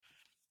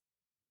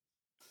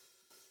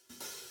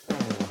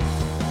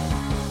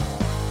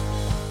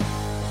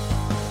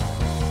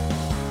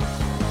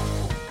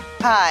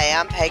Hi,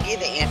 I'm Peggy,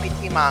 the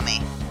amputee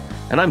mommy.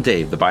 And I'm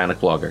Dave, the bionic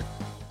blogger.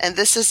 And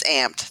this is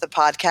Amped, the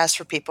podcast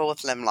for people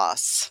with limb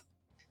loss.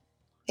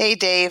 Hey,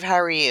 Dave, how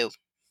are you?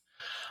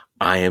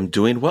 I am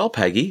doing well,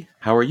 Peggy.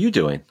 How are you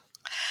doing?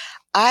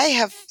 I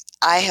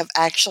have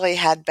actually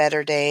had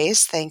better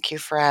days. Thank you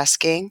for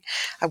asking.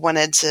 I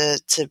wanted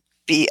to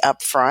be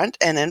upfront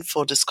and in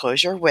full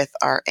disclosure with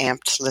our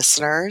Amped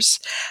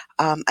listeners.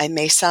 I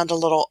may sound a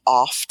little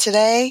off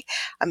today.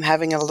 I'm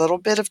having a little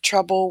bit of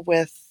trouble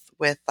with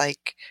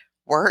like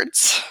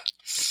words.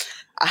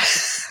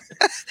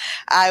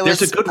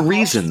 There's a good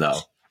reason, though.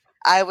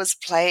 I was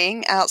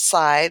playing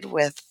outside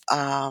with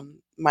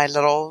my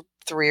little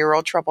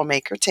 3-year-old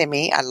troublemaker,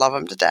 Timmy. I love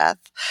him to death.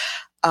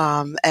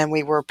 And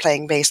we were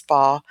playing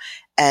baseball,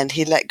 and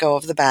he let go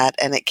of the bat,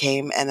 and it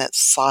came and it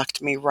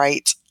socked me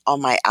right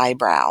on my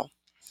eyebrow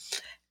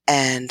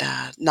and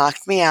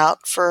knocked me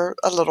out for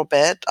a little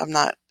bit. I'm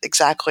not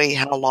exactly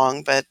how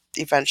long, but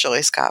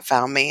eventually Scott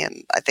found me,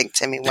 and I think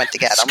Timmy went to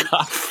get him.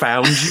 Scott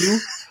found you?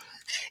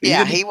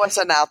 Yeah, he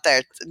wasn't out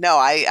there. No,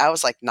 I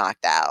was like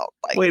knocked out.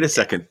 Like, wait a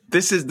second.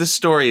 This is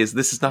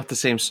not the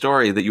same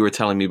story that you were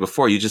telling me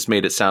before. You just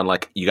made it sound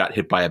like you got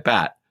hit by a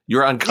bat. You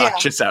were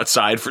unconscious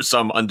outside for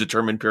some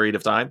undetermined period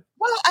of time?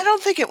 Well, I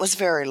don't think it was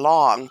very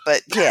long,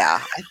 but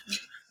yeah.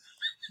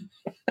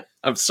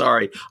 I'm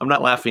sorry. I'm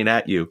not laughing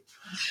at you.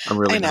 I'm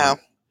really I know.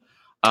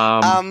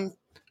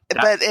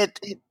 But it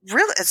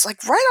really, it's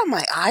like right on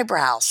my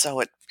eyebrow, so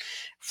it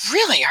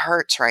really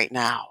hurts right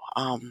now.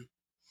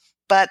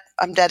 But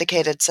I'm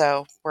dedicated,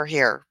 so we're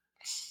here.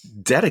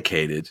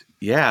 Dedicated?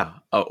 Yeah.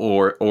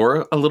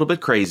 Or a little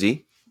bit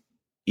crazy.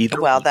 Either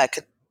Well,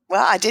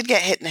 I did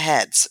get hit in the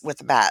heads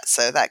with a bat,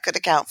 so that could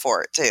account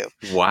for it too.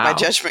 Wow. My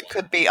judgment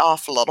could be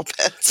off a little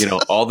bit. You know,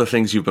 all the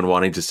things you've been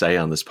wanting to say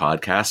on this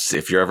podcast,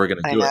 if you're ever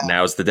going to do it,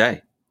 now's the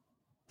day.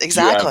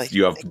 Exactly.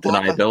 You have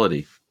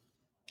deniability.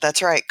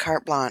 That's right.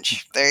 Carte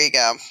blanche. There you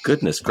go.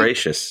 Goodness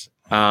gracious.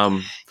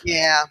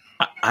 Yeah.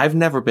 I've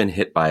never been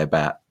hit by a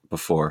bat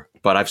before,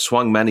 but I've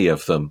swung many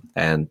of them,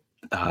 and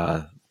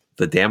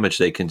the damage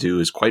they can do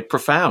is quite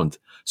profound.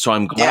 So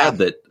I'm glad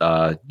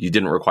that you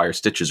didn't require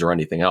stitches or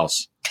anything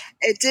else.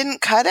 It didn't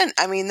cut in.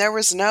 I mean, there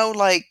was no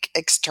like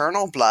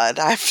external blood.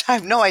 I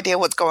have no idea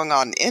what's going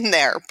on in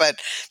there, but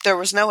there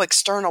was no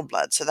external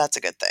blood, so that's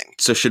a good thing.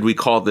 So should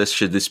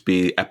this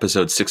be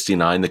episode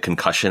 69, the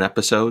concussion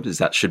episode?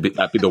 Should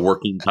that be the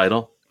working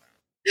title?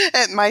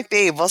 It might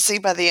be. We'll see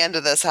by the end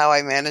of this how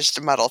I managed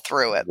to muddle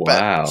through it.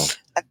 Wow.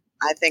 But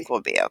I think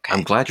we'll be okay.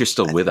 I'm glad you're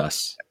still with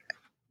us.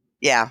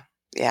 Yeah.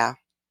 Yeah.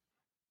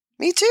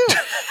 Me too.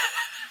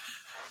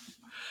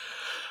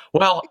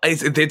 Well,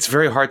 it's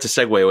very hard to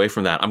segue away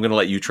from that. I'm going to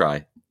let you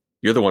try.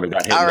 You're the one who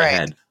got hit in the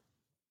head.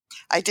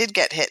 I did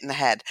get hit in the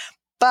head,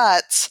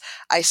 but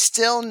I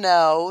still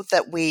know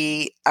that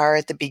we are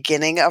at the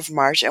beginning of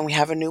March and we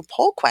have a new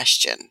poll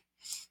question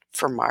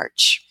for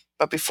March.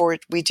 But before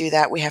we do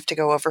that, we have to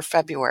go over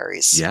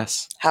February's.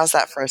 Yes. How's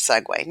that for a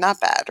segue?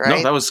 Not bad, right?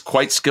 No, that was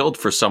quite skilled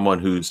for someone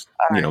who's,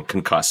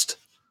 concussed.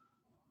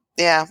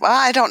 Yeah. Well,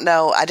 I don't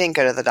know. I didn't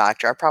go to the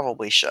doctor. I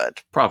probably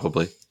should.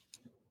 Probably.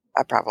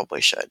 I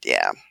probably should.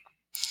 Yeah.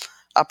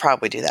 I'll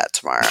probably do that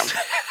tomorrow.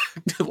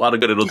 A lot of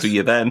good it'll do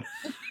you then.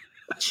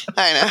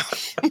 I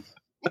know.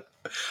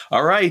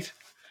 All right.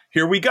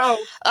 Here we go.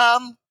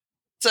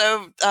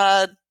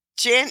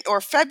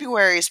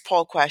 February's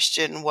poll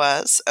question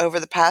was, over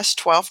the past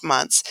 12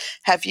 months,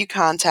 have you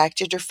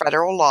contacted your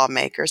federal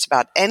lawmakers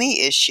about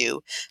any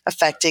issue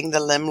affecting the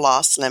limb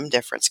loss, limb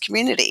difference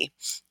community?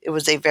 It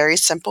was a very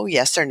simple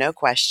yes or no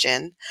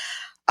question.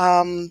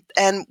 And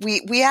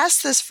we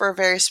asked this for a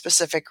very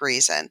specific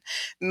reason,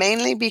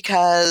 mainly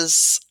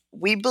because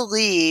we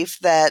believe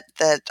that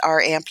our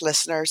AMP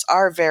listeners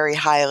are very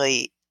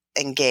highly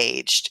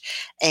engaged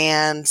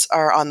and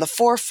are on the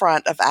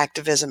forefront of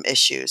activism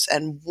issues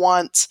and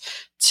want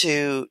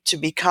to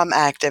become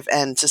active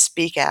and to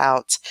speak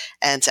out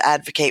and to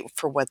advocate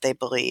for what they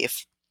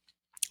believe.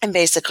 And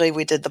basically,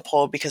 we did the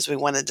poll because we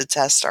wanted to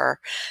test our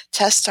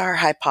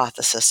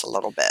hypothesis a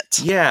little bit.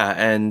 Yeah,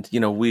 and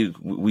we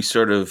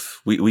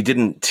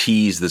didn't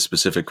tease the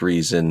specific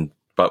reason,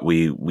 but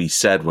we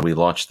said when we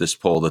launched this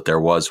poll that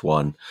there was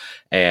one,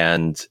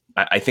 and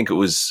I think it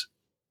was,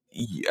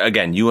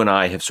 again, you and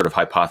I have sort of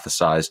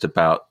hypothesized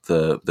about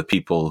the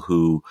people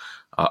who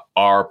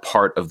are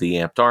part of the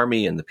Amped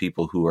Army and the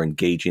people who are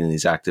engaging in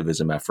these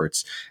activism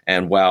efforts.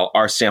 And while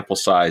our sample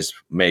size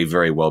may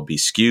very well be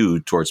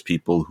skewed towards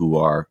people who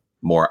are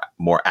more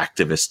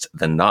activist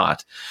than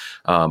not,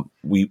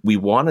 we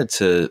wanted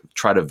to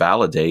try to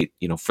validate,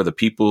 for the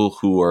people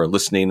who are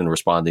listening and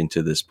responding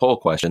to this poll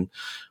question,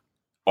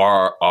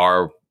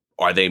 are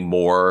they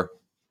more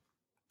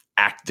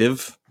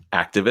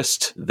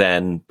activist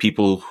than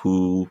people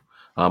who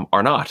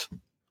are not?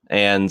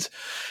 And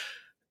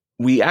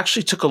We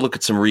actually took a look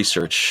at some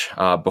research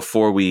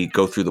before we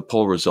go through the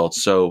poll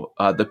results. So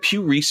the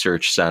Pew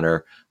Research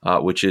Center,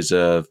 which is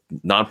a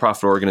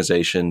nonprofit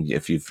organization,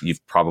 if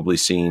you've probably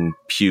seen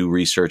Pew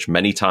Research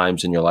many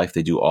times in your life,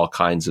 they do all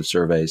kinds of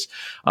surveys.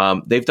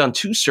 They've done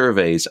 2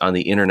 surveys on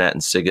the internet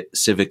and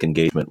civic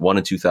engagement, one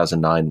in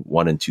 2009,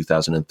 one in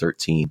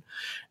 2013.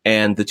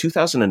 And the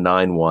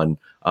 2009 one,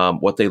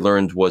 what they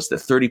learned was that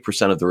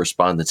 30% of the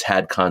respondents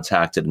had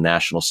contacted a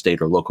national,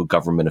 state, or local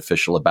government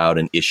official about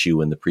an issue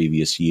in the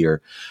previous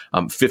year.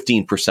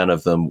 15%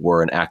 of them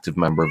were an active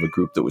member of a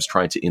group that was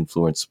trying to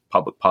influence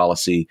public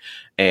policy.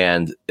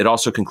 And it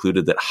also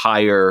concluded that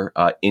higher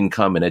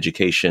income and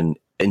education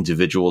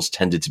individuals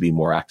tended to be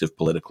more active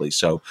politically.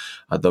 So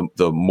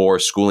the more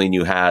schooling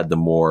you had, the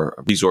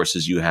more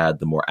resources you had,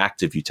 the more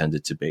active you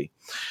tended to be.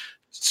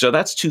 So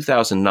that's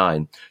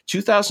 2009.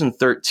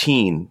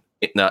 2013,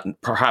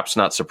 perhaps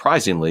not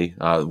surprisingly,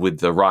 with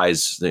the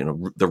rise,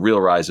 the real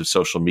rise of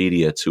social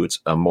media to its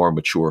more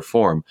mature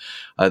form,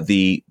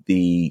 the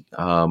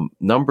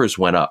numbers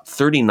went up.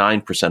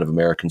 39% of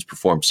Americans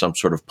performed some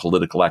sort of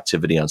political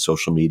activity on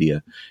social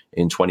media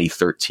in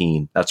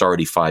 2013. That's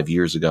already 5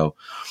 years ago.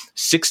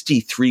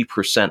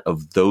 63%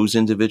 of those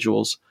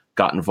individuals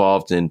got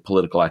involved in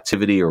political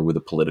activity or with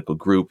a political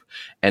group,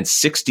 and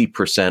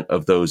 60%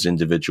 of those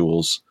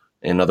individuals,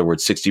 in other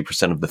words,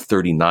 60% of the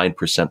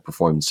 39%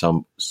 performed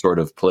some sort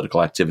of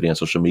political activity on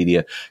social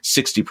media.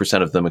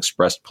 60% of them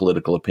expressed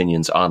political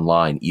opinions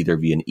online, either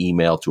via an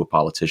email to a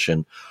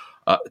politician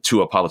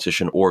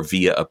or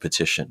via a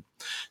petition.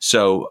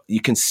 So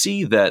you can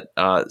see that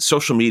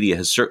social media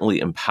has certainly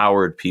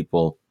empowered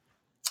people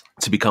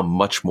to become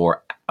much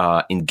more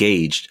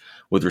engaged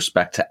with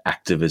respect to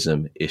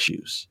activism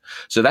issues.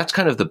 So that's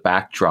kind of the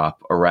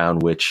backdrop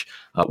around which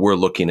we're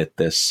looking at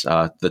this.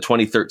 The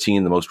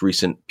 2013, the most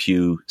recent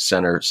Pew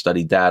Center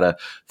study data,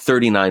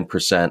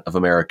 39% of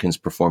Americans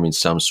performing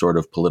some sort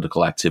of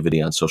political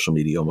activity on social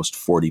media, almost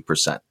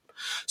 40%.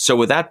 So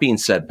with that being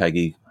said,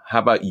 Peggy, how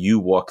about you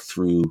walk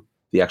through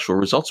the actual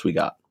results we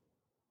got?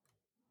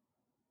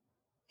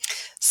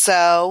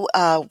 So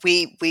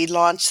we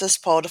launched this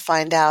poll to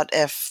find out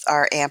if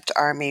our Amped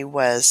Army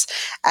was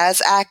as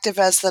active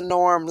as the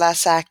norm,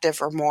 less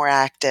active, or more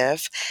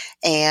active.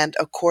 And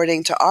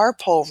according to our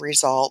poll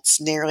results,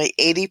 nearly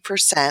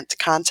 80%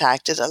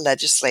 contacted a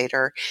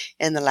legislator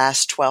in the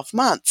last 12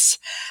 months.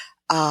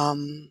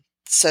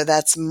 So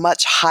that's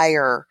much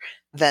higher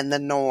than the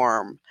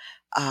norm.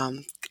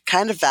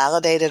 Kind of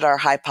validated our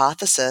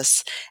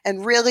hypothesis.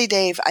 And really,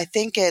 Dave, I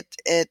think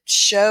it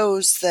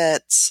shows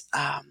that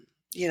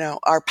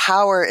our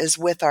power is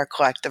with our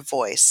collective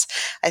voice.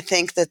 I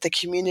think that the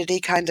community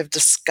kind of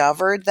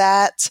discovered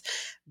that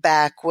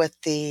back with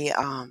the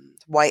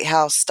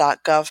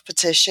whitehouse.gov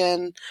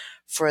petition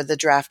for the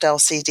draft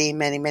LCD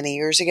many, many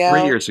years ago.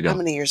 3 years ago. How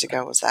many years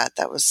ago was that?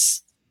 That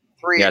was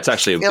 3. Yeah, it's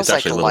actually a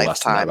little lifetime.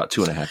 less than that, about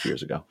 2.5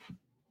 years ago.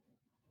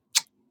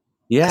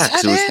 Yeah,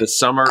 because it was the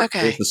summer.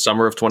 Okay. It was the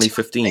summer of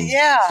 2015.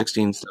 Yeah,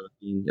 16,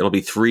 17. It'll be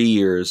 3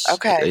 years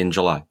in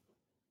July.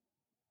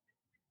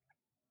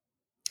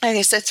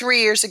 Okay, so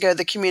 3 years ago,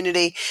 the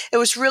community, it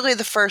was really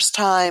the first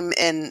time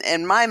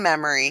in my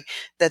memory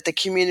that the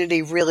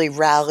community really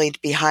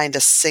rallied behind a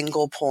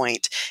single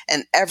point,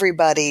 and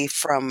everybody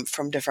from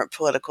different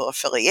political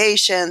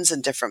affiliations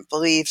and different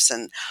beliefs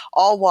and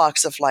all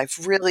walks of life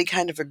really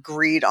kind of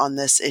agreed on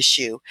this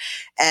issue.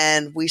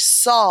 And we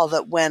saw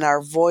that when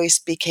our voice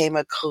became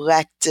a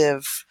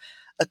collective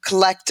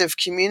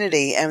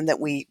community, and that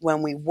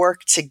when we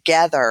work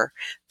together,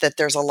 that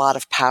there's a lot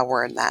of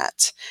power in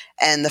that.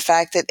 And the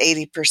fact that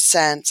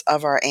 80%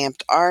 of our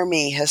Amped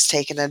Army has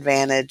taken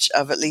advantage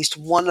of at least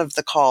one of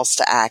the calls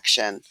to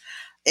action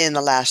in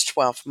the last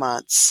 12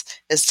 months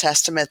is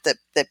testament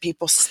that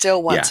people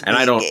still want to be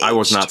engaged. I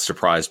was not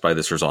surprised by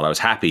this result. I was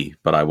happy,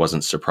 but I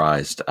wasn't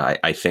surprised.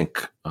 I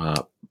think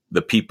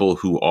the people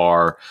who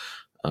are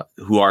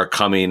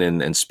coming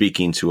and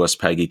speaking to us,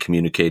 Peggy,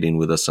 communicating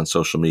with us on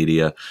social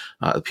media,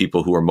 the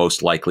people who are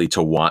most likely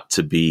to want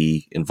to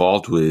be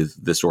involved with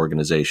this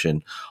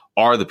organization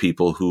are the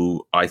people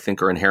who I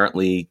think are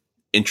inherently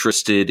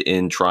interested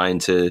in trying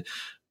to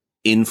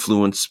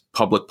influence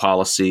public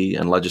policy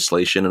and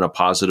legislation in a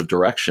positive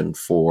direction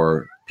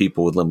for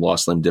people with limb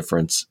loss, limb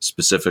difference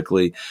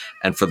specifically,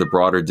 and for the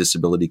broader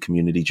disability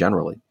community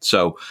generally.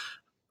 So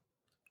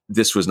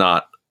this was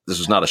not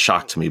a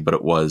shock to me, but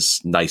it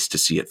was nice to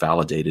see it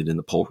validated in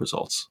the poll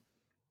results.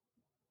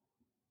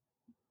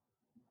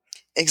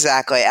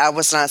 Exactly. I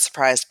was not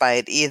surprised by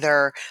it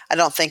either. I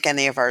don't think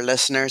any of our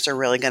listeners are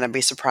really going to be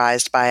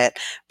surprised by it,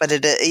 but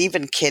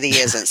even Kitty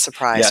isn't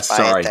surprised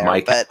by it there.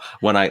 Mike, but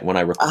when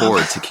I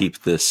record to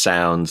keep the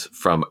sound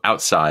from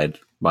outside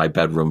my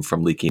bedroom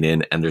from leaking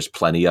in, and there's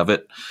plenty of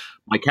it,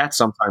 my cats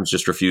sometimes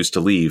just refuse to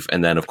leave.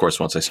 And then, of course,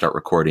 once I start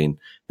recording,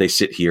 they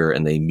sit here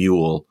and they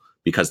mewl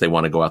because they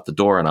want to go out the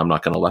door, and I'm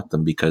not going to let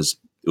them because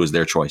it was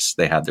their choice.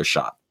 They had their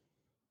shot.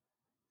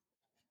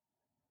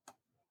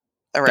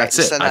 All right, that's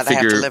it. So now I they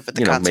figure, have to live with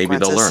the consequences. Maybe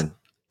they'll learn.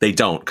 They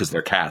don't, because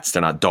they're cats.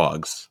 They're not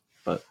dogs.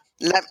 But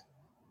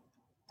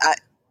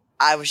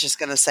I was just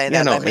going to say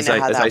Yeah, that. no, Let me know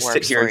how as I that sit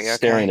works for here you,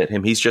 staring okay? at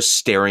him, he's just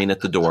staring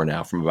at the door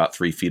now from about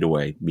 3 feet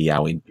away,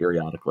 meowing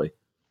periodically.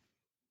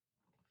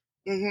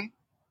 Hmm.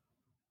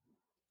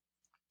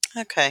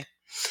 Okay.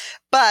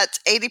 But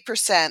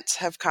 80%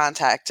 have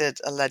contacted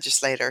a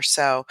legislator.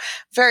 So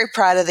very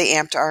proud of the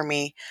Amped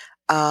Army.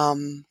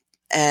 Um,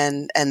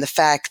 and the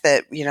fact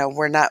that,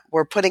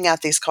 we're putting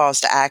out these calls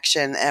to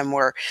action and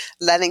we're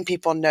letting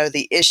people know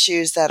the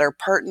issues that are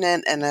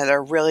pertinent and that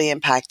are really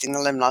impacting the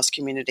limb loss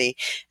community,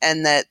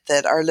 and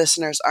that our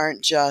listeners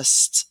aren't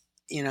just,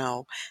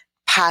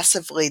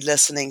 passively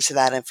listening to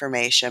that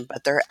information,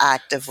 but they're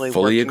actively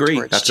Fully working agree.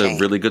 towards That's a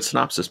change. really good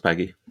synopsis,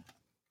 Peggy.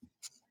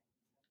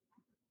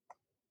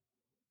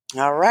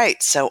 All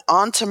right, so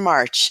on to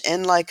March,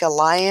 in like a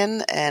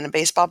lion and a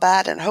baseball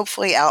bat, and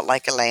hopefully out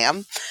like a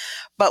lamb.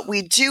 But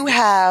we do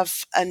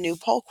have a new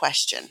poll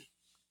question.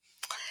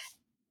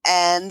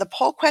 And the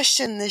poll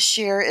question this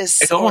year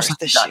It's is, or almost like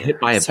he this got hit year,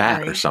 by a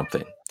bat or sorry,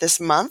 something. this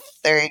month.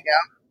 There you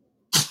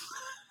go.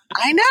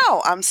 I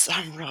know. I'm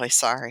really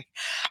sorry.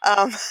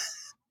 Um,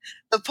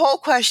 the poll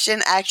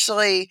question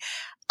actually,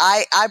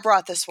 I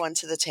brought this one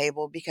to the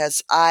table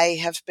because I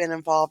have been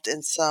involved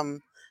in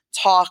some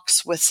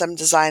talks with some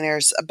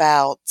designers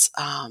about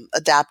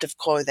adaptive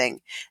clothing,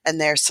 and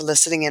they're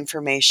soliciting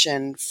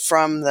information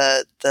from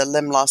the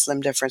limb loss, limb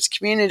difference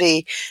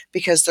community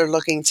because they're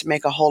looking to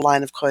make a whole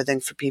line of clothing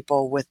for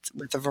people with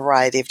a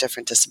variety of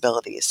different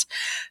disabilities.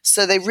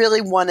 So they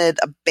really wanted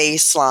a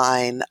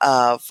baseline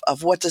of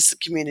what does the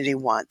community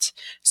want.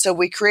 So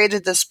we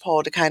created this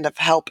poll to kind of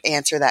help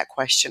answer that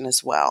question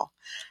as well.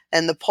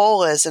 And the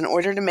poll is, in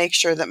order to make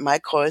sure that my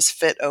clothes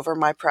fit over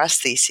my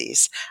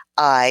prostheses,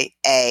 I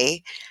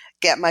A,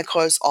 get my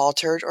clothes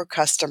altered or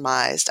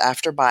customized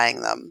after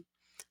buying them.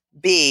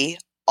 B,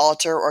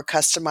 alter or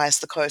customize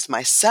the clothes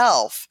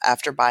myself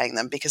after buying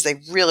them, because they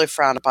really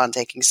frown upon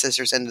taking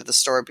scissors into the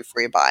store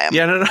before you buy them.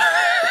 Yeah, no.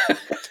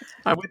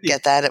 I'm with you.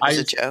 Get that? It was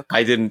a joke.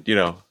 I didn't,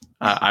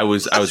 I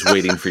was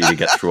waiting for you to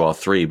get through all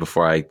three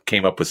before I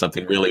came up with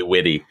something really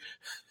witty.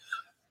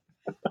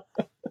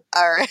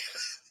 All right.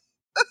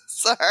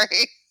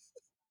 Sorry.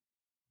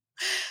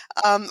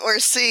 Or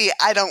C,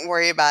 I don't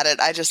worry about it.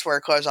 I just wear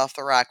clothes off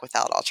the rack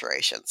without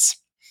alterations.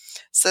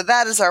 So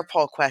that is our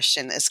poll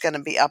question. It's going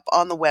to be up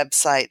on the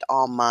website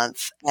all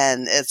month,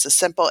 and it's a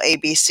simple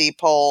ABC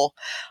poll.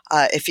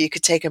 If you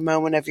could take a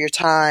moment of your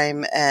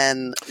time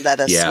and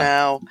let us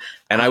know,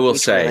 and I will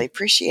we'd say, really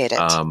appreciate it.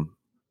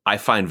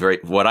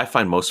 What I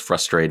find most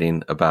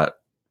frustrating about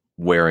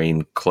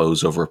wearing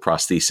clothes over a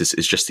prosthesis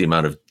is just the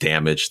amount of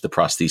damage the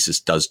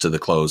prosthesis does to the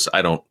clothes.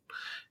 I don't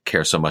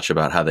care so much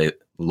about how they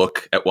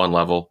look at one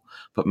level,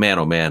 but man,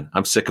 oh man,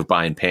 I'm sick of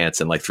buying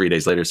pants and like 3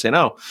 days later saying,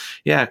 oh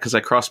yeah, because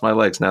I crossed my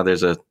legs. Now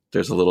there's a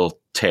little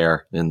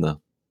tear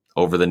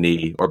over the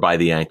knee or by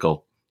the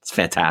ankle. It's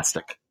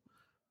fantastic.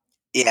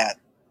 Yeah.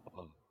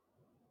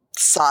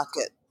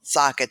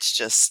 Sockets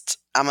just,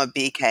 I'm a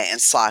BK,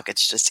 and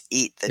sockets just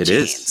eat the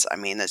jeans. I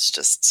mean,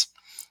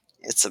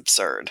 it's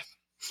absurd.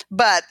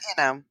 But,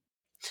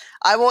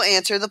 I will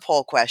answer the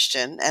poll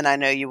question, and I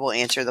know you will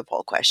answer the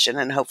poll question,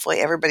 and hopefully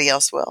everybody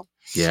else will.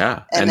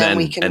 Yeah. And then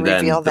we can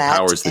reveal the that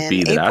powers that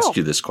be that asked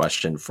you this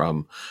question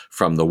from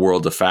the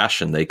world of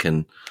fashion, they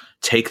can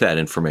take that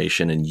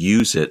information and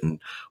use it, and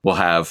we'll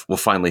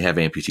finally have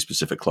amputee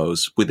specific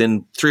clothes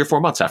within 3 or 4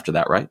 months after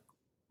that, right?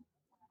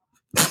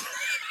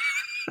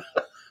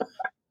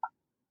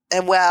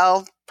 And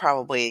well,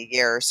 probably a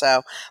year or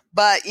so.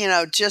 But,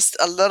 just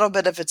a little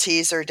bit of a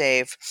teaser,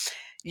 Dave.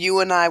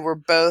 You and I were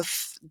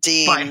both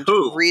deemed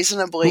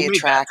reasonably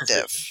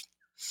attractive.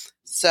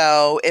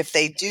 So if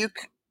they do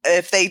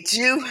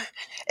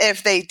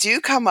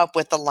come up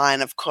with a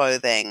line of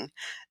clothing,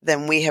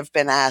 then we have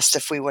been asked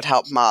if we would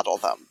help model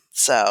them.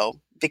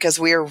 So because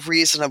we are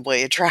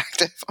reasonably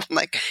attractive, I'm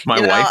like,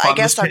 wife. I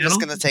guess I'm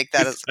just going to take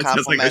that as a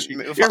compliment and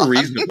move on. You're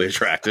reasonably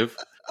attractive.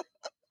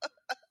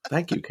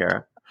 Thank you,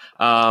 Kara.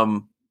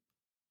 I'm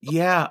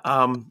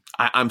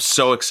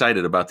so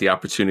excited about the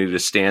opportunity to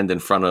stand in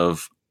front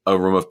of a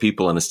room of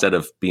people, and instead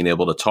of being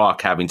able to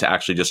talk, having to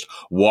actually just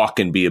walk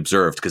and be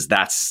observed, because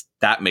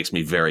that makes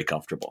me very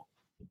comfortable.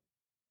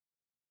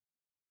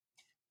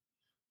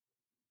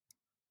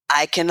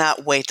 I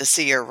cannot wait to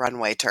see your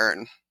runway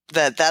turn.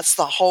 That's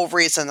the whole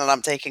reason that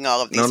I'm taking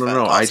all of these phone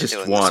calls. I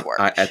just want,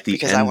 at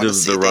the end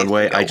of the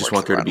runway, I just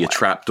want there to be a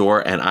trap door,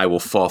 and I will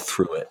fall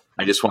through it.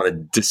 I just want to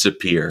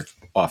disappear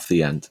off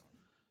the end.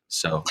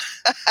 So.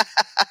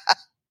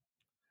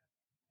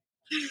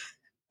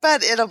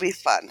 But it'll be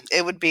fun.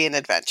 It would be an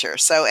adventure.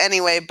 So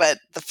anyway, but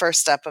the first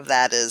step of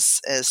that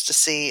is to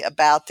see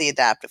about the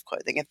adaptive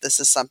clothing, if this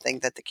is something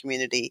that the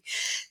community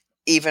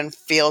even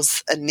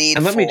feels a need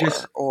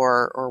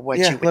for, or what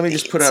you would let me need.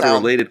 just put out a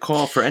related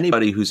call for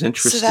anybody who's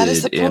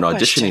interested in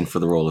auditioning for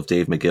the role of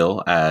Dave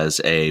McGill as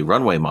a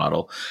runway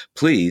model.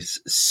 Please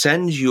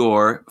send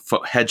your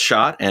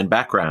headshot and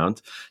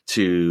background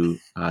to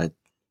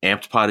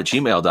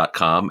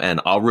ampedpod@gmail.com, and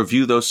I'll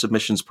review those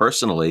submissions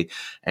personally,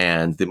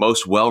 and the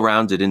most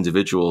well-rounded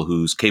individual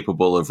who's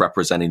capable of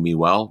representing me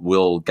well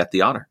will get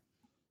the honor.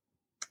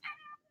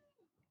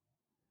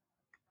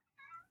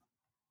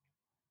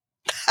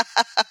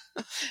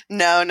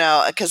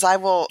 No, because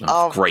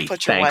I'll Great.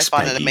 put your Thanks, wife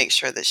on it Peggy. and make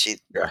sure that she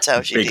Yeah,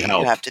 tells you big you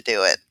help. have to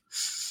do it.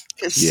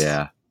 'Cause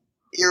Yeah.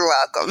 you're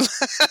welcome.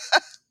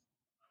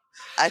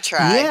 I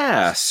try.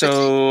 Yeah.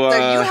 So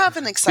you have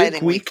an Big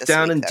exciting week week this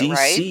down week, in though,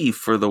 right? DC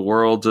for the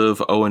world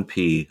of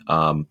O&P.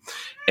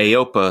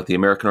 AOPA, the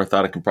American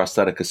Orthotic and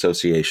Prosthetic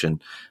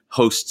Association,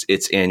 hosts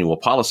its annual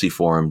policy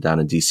forum down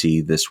in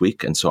DC this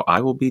week. And so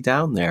I will be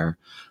down there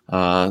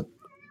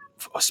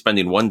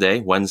spending one day,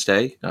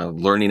 Wednesday,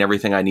 learning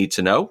everything I need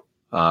to know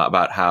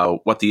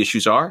about what the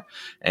issues are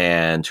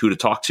and who to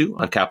talk to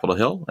on Capitol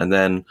Hill. And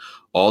then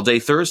all day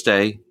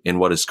Thursday, in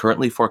what is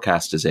currently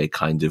forecast as a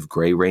kind of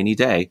gray, rainy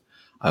day,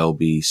 I will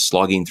be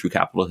slogging through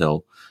Capitol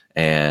Hill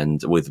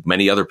and with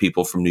many other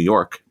people from New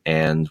York.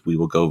 And we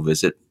will go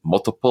visit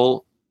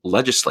multiple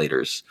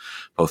legislators,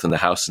 both in the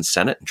House and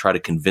Senate, and try to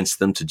convince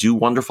them to do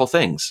wonderful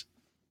things.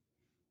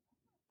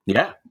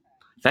 Yeah.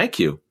 Thank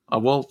you.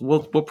 We'll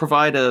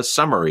provide a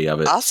summary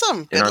of it.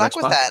 Awesome. In Good our luck next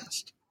with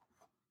podcast.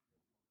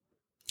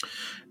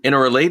 In a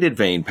related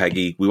vein,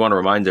 Peggy, we want to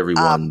remind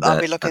everyone I'll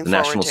that be looking the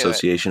National forward to it.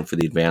 Association for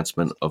the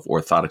Advancement of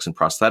Orthotics and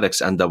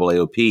Prosthetics,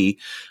 NAAOP,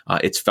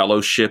 its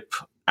fellowship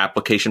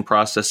application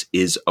process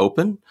is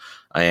open,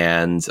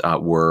 and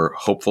we're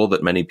hopeful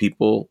that many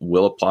people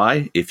will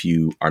apply. If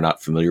you are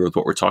not familiar with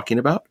what we're talking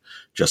about,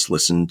 just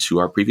listen to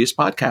our previous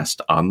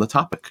podcast on the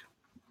topic.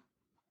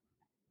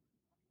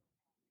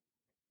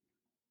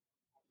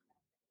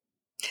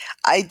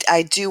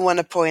 I do want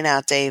to point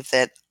out, Dave,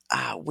 that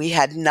we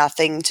had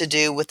nothing to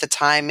do with the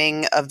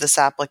timing of this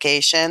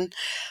application.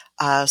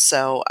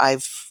 So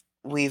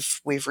we've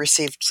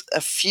received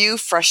a few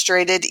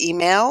frustrated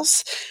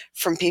emails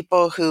from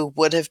people who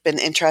would have been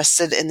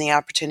interested in the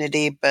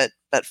opportunity, but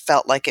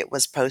felt like it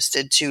was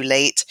posted too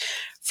late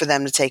for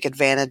them to take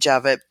advantage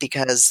of it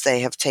because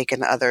they have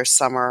taken other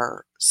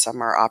summer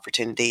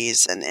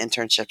opportunities and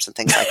internships and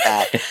things like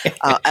that.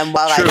 And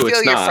while True, I feel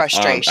it's your not.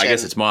 frustration, I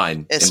guess it's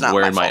mine. It's and not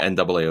wearing my my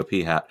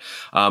NAAOP hat.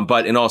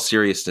 But in all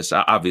seriousness,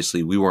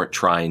 obviously, we weren't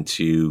trying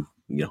to.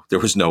 There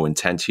was no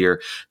intent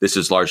here. This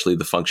is largely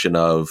the function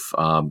of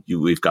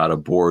we've got a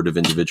board of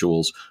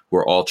individuals who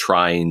are all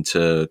trying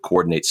to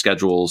coordinate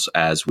schedules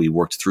as we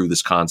worked through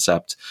this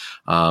concept.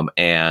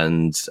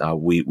 And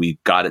we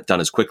got it done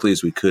as quickly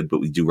as we could,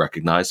 but we do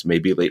recognize it may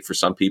be late for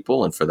some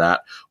people. And for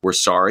that, we're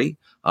sorry.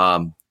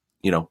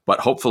 But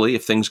hopefully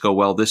if things go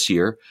well this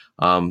year,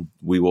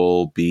 we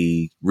will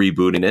be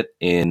rebooting it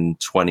in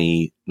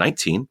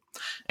 2019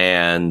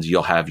 and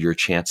you'll have your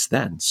chance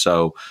then.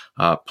 So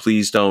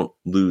please don't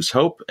lose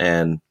hope.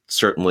 And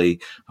certainly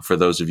for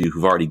those of you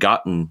who've already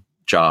gotten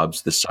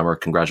jobs this summer,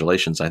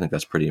 congratulations. I think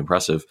that's pretty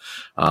impressive.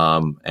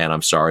 And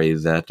I'm sorry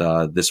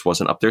that this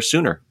wasn't up there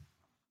sooner.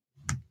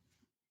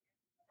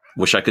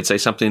 Wish I could say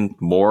something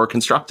more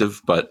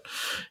constructive, but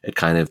it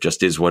kind of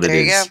just is what it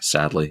is,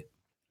 sadly.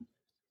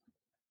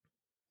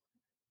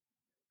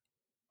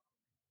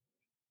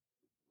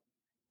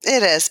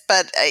 It is,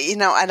 but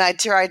and I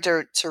tried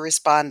to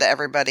respond to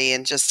everybody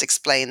and just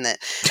explain that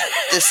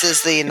this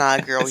is the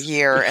inaugural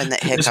year and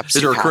that hiccups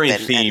There's a recurring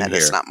happen theme and that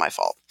here. it's not my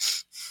fault.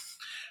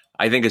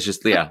 I think it's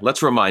just,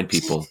 let's remind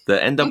people the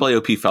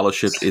NAAOP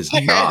fellowship is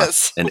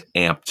not an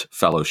amped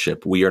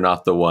fellowship. We are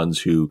not the ones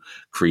who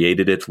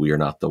created it. We are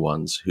not the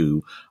ones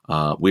who,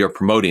 we are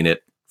promoting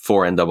it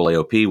for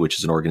NAAOP, which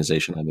is an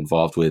organization I'm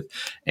involved with.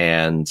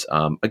 And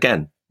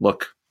again,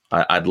 look,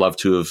 I'd love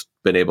to have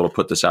been able to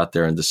put this out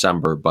there in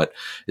December, but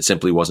it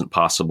simply wasn't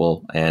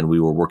possible. And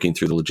we were working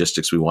through the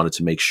logistics. We wanted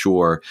to make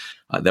sure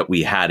that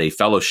we had a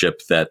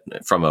fellowship that,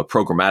 from a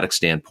programmatic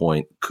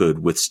standpoint, could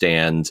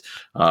withstand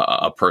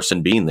a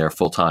person being there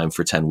full time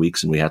for 10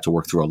 weeks. And we had to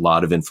work through a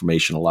lot of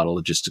information, a lot of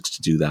logistics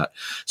to do that.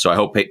 So I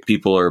hope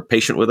people are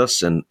patient with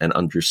us and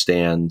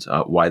understand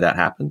why that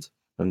happened.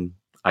 And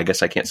I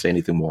guess I can't say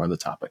anything more on the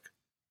topic.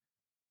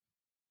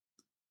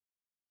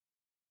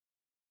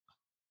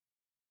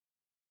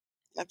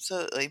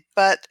 Absolutely.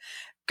 But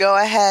go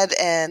ahead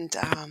and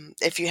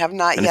if you have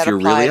not yet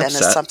applied really and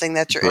it's something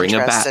that you're interested in,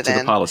 bring a bat to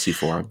the policy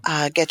forum.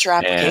 Get your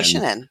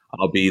application in.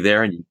 I'll be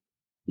there and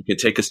you can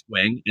take a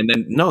swing and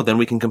then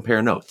we can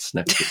compare notes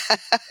next week.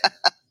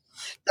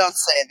 Don't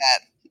say that.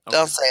 Okay.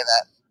 Don't say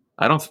that.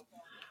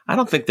 I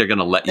don't think they're going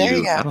to let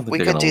you. I don't think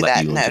they're going to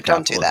let you into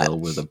Capitol Hill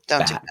with a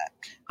bat. Do that.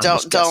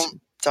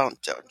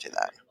 Don't do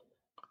that.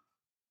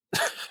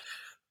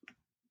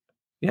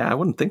 Yeah, I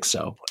wouldn't think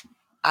so.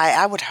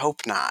 I would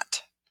hope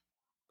not.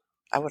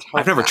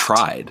 I've never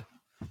tried.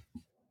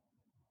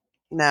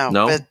 No,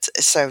 but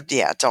so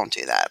yeah, don't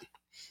do that.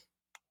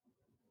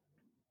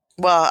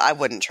 Well, I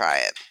wouldn't try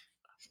it.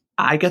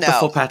 I get the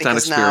full pat down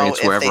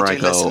experience wherever I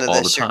go all the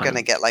time. You're going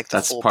to get like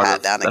the full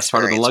pat down experience. That's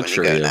part of the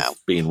luxury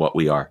of being what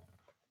we are.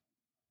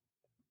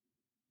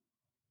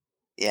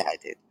 Yeah, I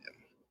do.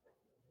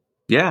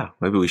 Yeah,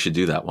 maybe we should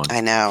do that one.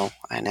 I know,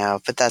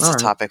 but that's a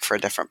topic for a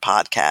different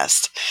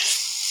podcast.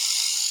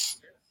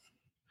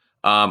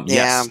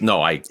 Yes.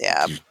 No,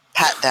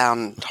 pat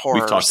down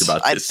horrors. We've talked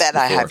about this I bet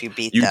before. I have you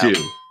beat them. You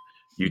do.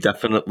 You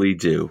definitely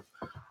do.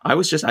 I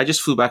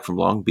just flew back from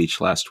Long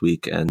Beach last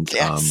week, and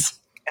yes.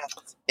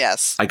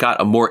 Yes. I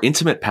got a more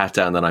intimate pat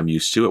down than I'm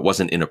used to. It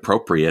wasn't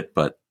inappropriate,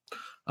 but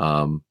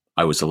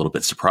I was a little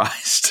bit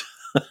surprised.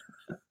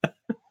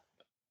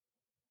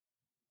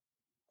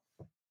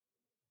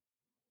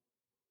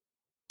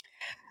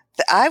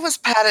 I was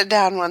patted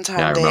down one time,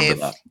 Yeah, I remember Dave.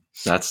 that.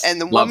 That's And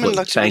the woman lovely.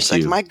 looked at me, Thank she's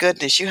like, you. my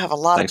goodness, you have a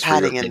lot Thanks of for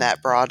your padding in opinion.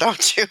 that bra,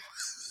 don't you?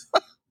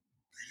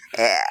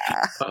 Yeah.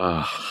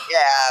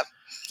 Yeah.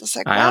 It's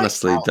like, I well,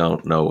 honestly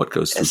don't know what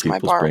goes through it's my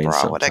people's bar brains bra.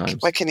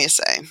 sometimes. What can you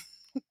say?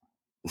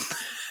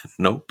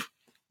 Nope.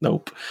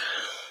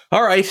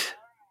 All right.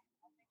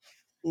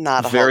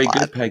 Not a Very whole lot.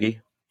 good,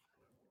 Peggy.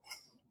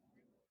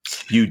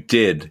 You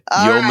did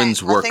All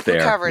yeoman's right. I work think we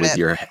there covered with it.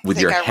 your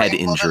I head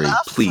rambled injury.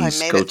 enough. I Please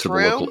made go it to the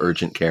local through.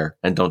 urgent care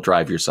and don't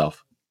drive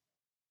yourself.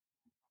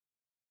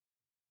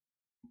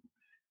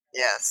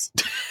 Yes.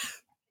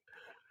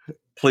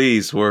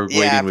 Please, we're Yeah, I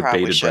waiting with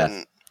probably bated breath.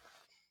 shouldn't.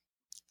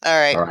 All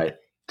right. All right.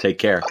 Take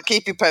care. I'll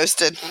keep you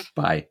posted.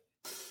 Bye.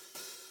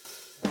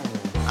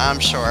 I'm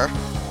sure.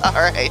 All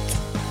right.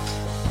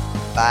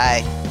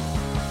 Bye.